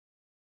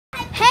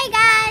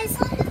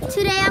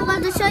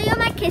to show you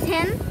my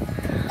kitten,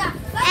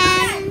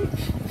 and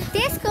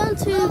this going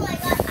to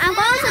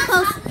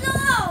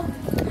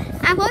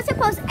I'm going to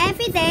post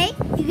every day.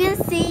 You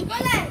can see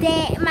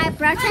my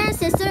brother and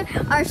sister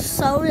are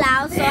so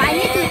loud, so I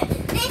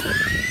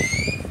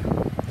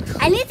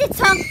need to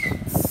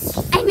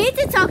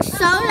talk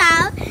so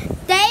loud.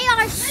 They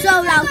are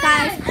so loud,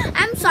 guys.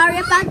 I'm sorry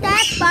about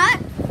that, but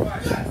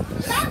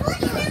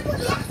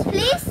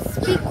please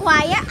be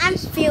quiet. I'm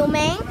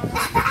filming.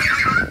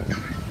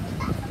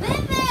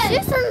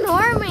 She's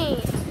ignoring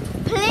me.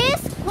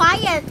 Please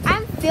quiet.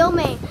 I'm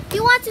filming.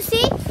 You want to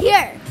see?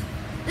 Here.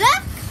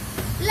 Look.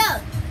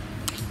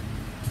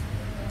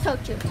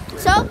 Told you.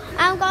 So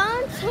I'm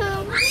going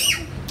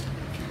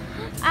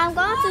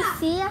to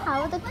see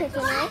how the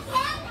kitten is.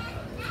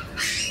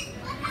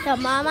 The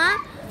mama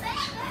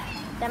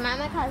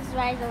is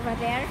right over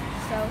there.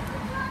 So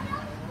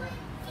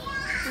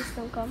please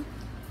don't come.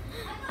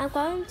 I'm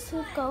going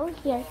to go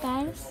here,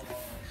 guys.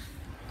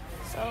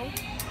 So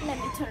let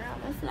me turn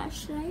on my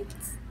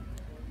flashlights.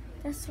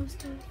 That's so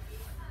scary.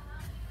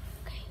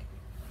 Okay.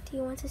 Do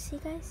you want to see,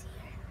 guys?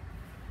 Here.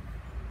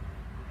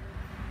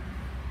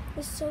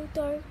 It's so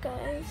dark,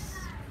 guys.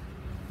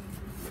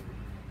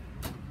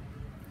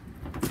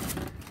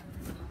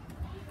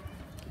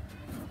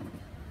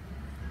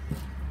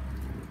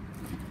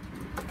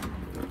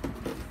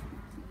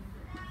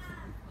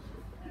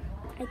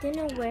 I don't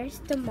know where's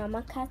the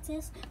mama cat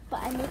is,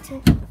 but I need to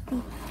be.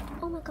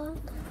 Oh my god,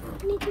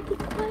 I need to be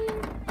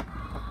quiet.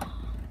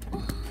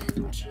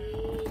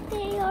 OMG,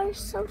 they are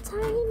so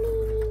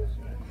tiny.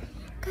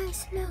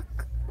 Guys,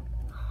 look.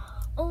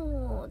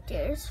 Oh,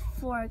 there's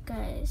 4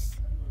 guys.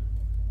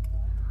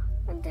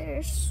 And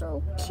they're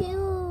so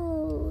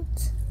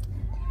cute.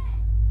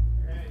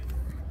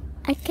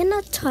 I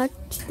cannot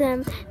touch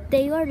them.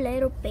 They are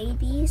little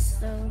babies,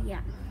 so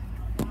yeah.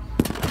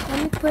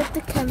 Let me put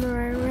the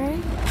camera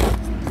right.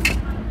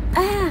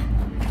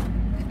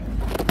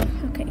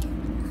 Okay.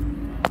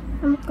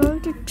 I'm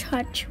going to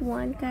touch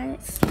one,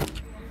 guys.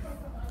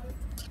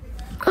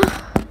 Oh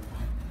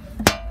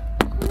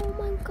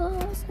my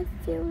gosh, I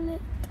feel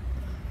it.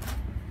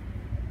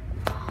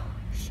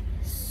 She's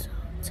so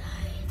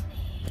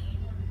tiny.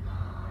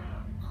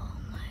 Oh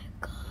my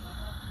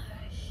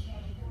gosh.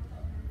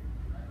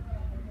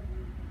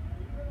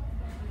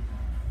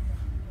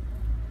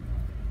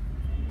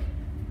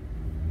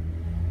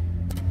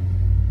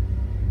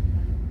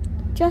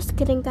 Just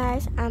kidding,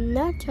 guys. I'm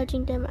not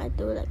touching them. I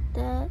do like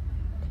that.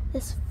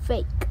 It's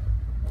fake.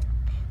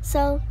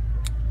 So,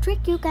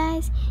 trick you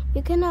guys.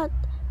 You cannot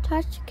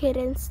touch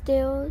kittens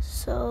still.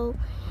 So,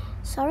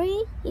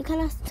 sorry. You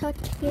cannot touch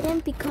kitten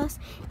because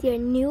they're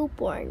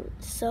newborn.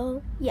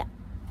 So, yeah.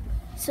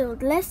 So,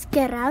 let's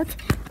get out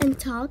and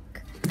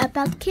talk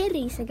about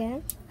kitties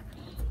again.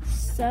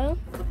 So,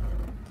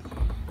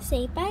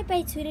 say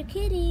bye-bye to the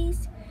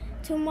kitties.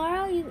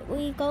 Tomorrow,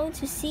 we're going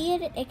to see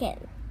it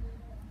again.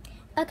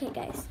 Okay,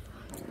 guys.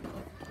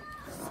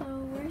 So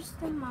where's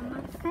the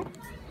mama cat?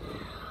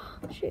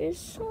 She is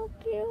so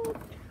cute.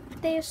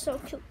 They are so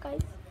cute,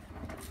 guys.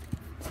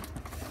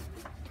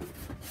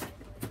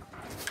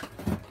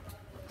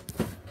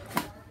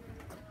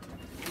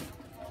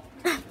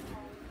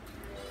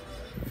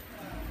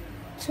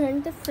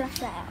 Turn the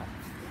flashlight out.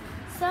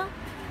 So,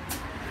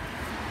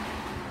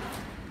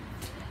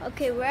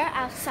 okay, we're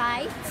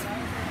outside.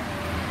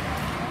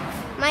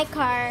 My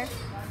car.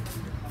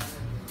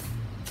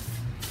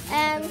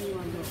 And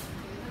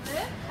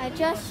I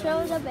just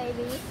showed the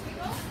baby.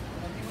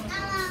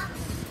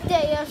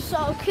 They are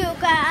so cute,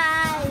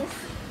 guys.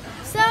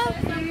 So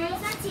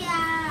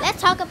let's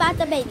talk about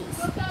the babies.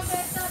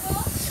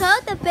 So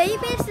the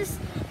babies is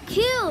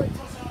cute,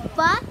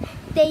 but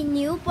they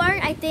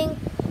newborn. I think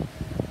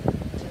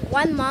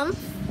 1 month.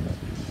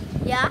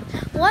 Yeah,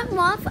 1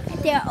 month.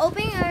 They're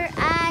opening their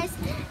eyes,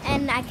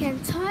 and I can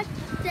touch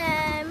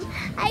them.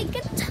 I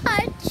can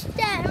touch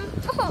them.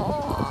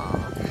 Oh.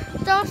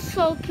 They're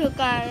so cute,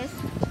 guys.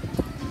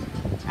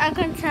 I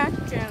can touch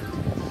them.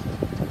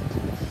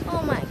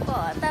 Oh my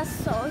god, that's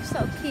so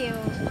cute.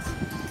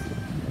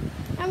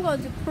 I'm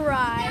going to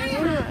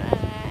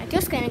cry.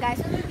 Just kidding,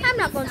 guys. I'm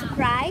not going to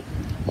cry.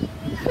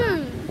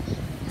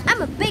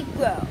 I'm a big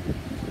girl.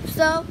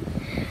 So,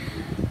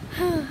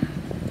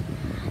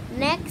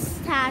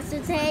 next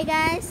Saturday,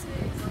 guys,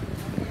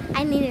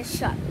 I need a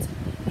shot.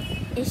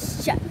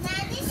 It's shut.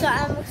 So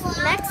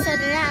next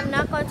Saturday, I'm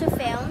not going to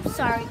film.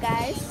 Sorry,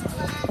 guys.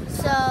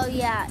 So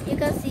yeah, you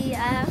can see I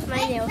have my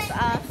nails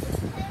off.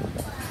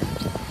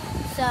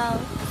 So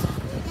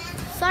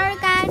sorry,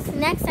 guys.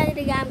 Next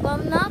Saturday, I'm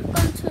not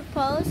going to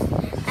post.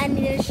 I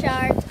need a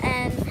shirt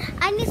and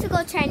I need to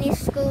go Chinese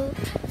school.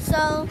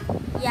 So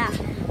yeah.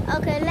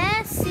 Okay,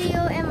 let's see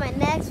you in my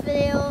next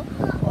video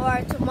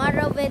or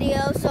tomorrow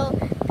video. So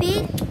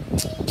peace.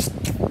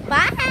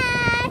 Bye.